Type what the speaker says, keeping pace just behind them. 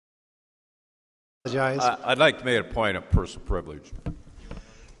I'd like to make a point of personal privilege.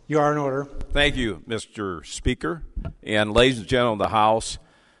 You are in order. Thank you, Mr. Speaker, and ladies and gentlemen of the House.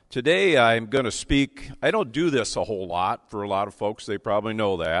 Today I'm going to speak. I don't do this a whole lot for a lot of folks. They probably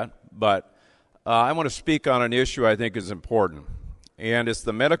know that. But I want to speak on an issue I think is important, and it's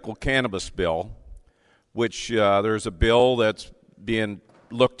the medical cannabis bill, which there's a bill that's being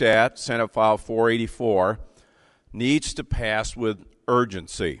looked at, Senate File 484, needs to pass with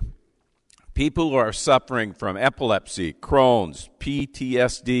urgency. People who are suffering from epilepsy, Crohn's,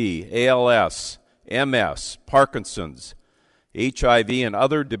 PTSD, ALS, MS, Parkinson's, HIV, and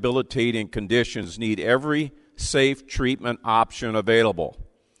other debilitating conditions need every safe treatment option available.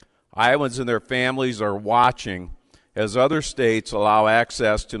 Iowans and their families are watching as other states allow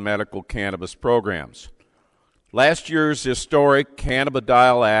access to medical cannabis programs. Last year's historic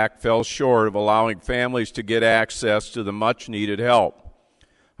Cannabidiol Act fell short of allowing families to get access to the much-needed help.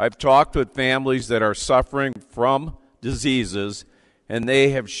 I've talked with families that are suffering from diseases, and they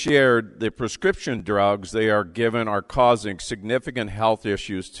have shared the prescription drugs they are given are causing significant health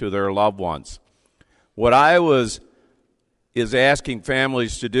issues to their loved ones. What I is asking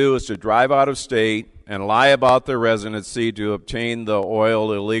families to do is to drive out of state and lie about their residency to obtain the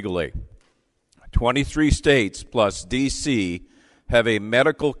oil illegally. 23 states plus D.C. have a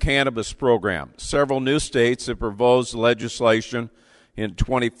medical cannabis program. Several new states have proposed legislation in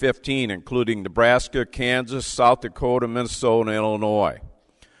 2015, including Nebraska, Kansas, South Dakota, Minnesota, and Illinois.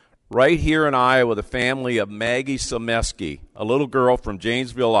 Right here in Iowa, the family of Maggie Someski, a little girl from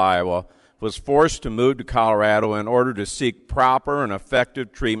Janesville, Iowa, was forced to move to Colorado in order to seek proper and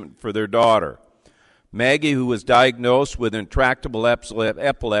effective treatment for their daughter. Maggie, who was diagnosed with intractable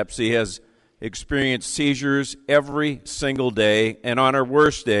epilepsy, has experienced seizures every single day, and on her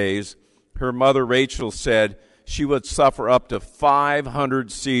worst days, her mother, Rachel, said she would suffer up to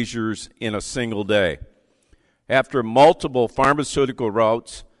 500 seizures in a single day. After multiple pharmaceutical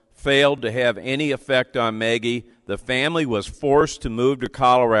routes failed to have any effect on Maggie, the family was forced to move to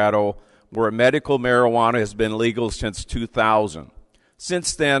Colorado, where medical marijuana has been legal since 2000.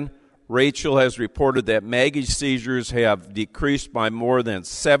 Since then, Rachel has reported that Maggie's seizures have decreased by more than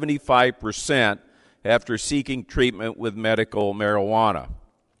 75% after seeking treatment with medical marijuana.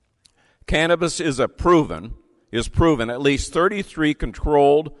 Cannabis is proven. At least 33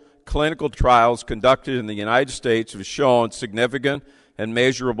 controlled clinical trials conducted in the United States have shown significant and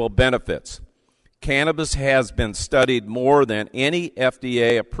measurable benefits. Cannabis has been studied more than any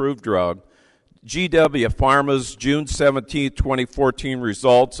FDA-approved drug. GW Pharma's June 17, 2014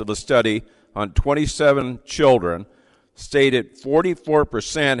 results of a study on 27 children stated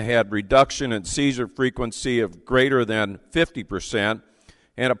 44% had reduction in seizure frequency of greater than 50%,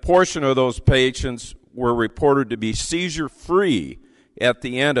 and a portion of those patients were reported to be seizure-free at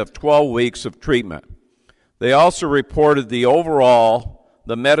the end of 12 weeks of treatment. They also reported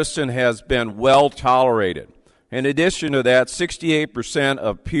the medicine has been well tolerated. In addition to that, 68%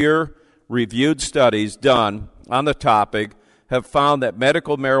 of peer-reviewed studies done on the topic have found that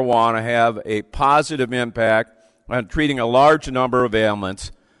medical marijuana have a positive impact on treating a large number of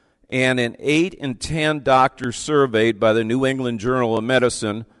ailments, and 8 in 10 doctors surveyed by the New England Journal of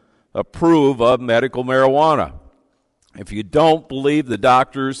Medicine approve of medical marijuana. If you don't believe the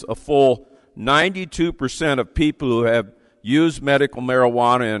doctors, a full 92% of people who have used medical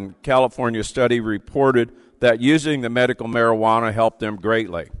marijuana in California study reported that using the medical marijuana helped them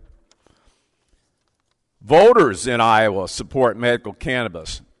greatly. Voters in Iowa support medical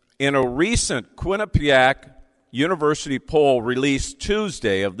cannabis. In a recent Quinnipiac University poll released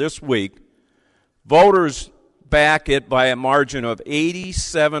Tuesday of this week, voters back it by a margin of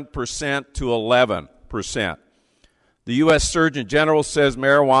 87% to 11%. The U.S. Surgeon General says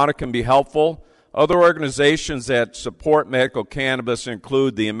marijuana can be helpful. Other organizations that support medical cannabis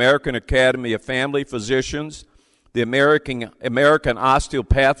include the American Academy of Family Physicians, the American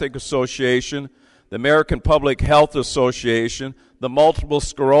Osteopathic Association, the American Public Health Association, the Multiple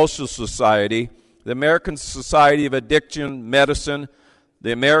Sclerosis Society, the American Society of Addiction Medicine,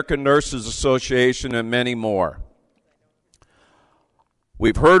 the American Nurses Association, and many more.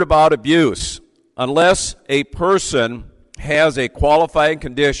 We've heard about abuse. Unless a person has a qualifying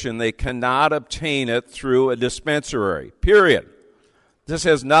condition, they cannot obtain it through a dispensary, period. This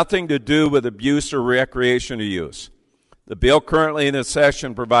has nothing to do with abuse or recreational use. The bill currently in this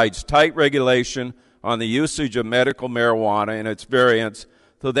session provides tight regulation on the usage of medical marijuana and its variants,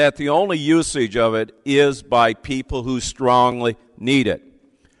 so that the only usage of it is by people who strongly need it.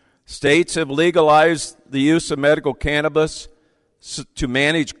 States have legalized the use of medical cannabis to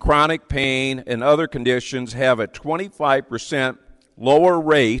manage chronic pain and other conditions, have a 25% lower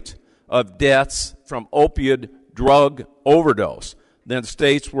rate of deaths from opioid drug overdose than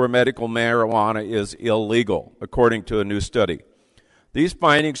states where medical marijuana is illegal, according to a new study. These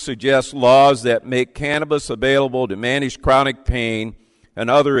findings suggest laws that make cannabis available to manage chronic pain and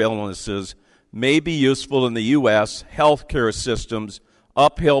other illnesses may be useful in the U.S. healthcare system's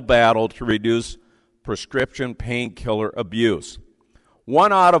uphill battle to reduce prescription painkiller abuse.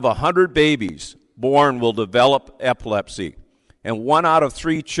 1 out of 100 babies born will develop epilepsy, and 1 out of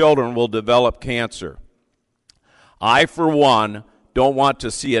 3 children will develop cancer. I, for one, don't want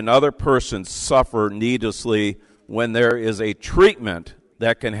to see another person suffer needlessly when there is a treatment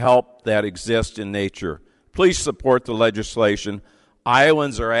that can help that exists in nature. Please support the legislation.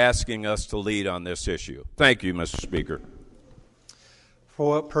 Iowans are asking us to lead on this issue. Thank you, Mr. Speaker. For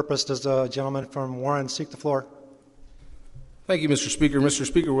what purpose does the gentleman from Warren seek the floor? Thank you, Mr. Speaker. Mr.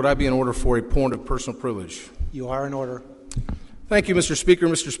 Speaker, would I be in order for a point of personal privilege? You are in order. Thank you, Mr. Speaker.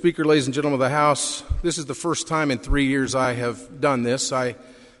 Mr. Speaker, ladies and gentlemen of the House, this is the first time in 3 years I have done this. I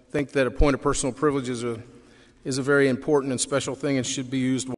think that a point of personal privilege is a very important and special thing and should be used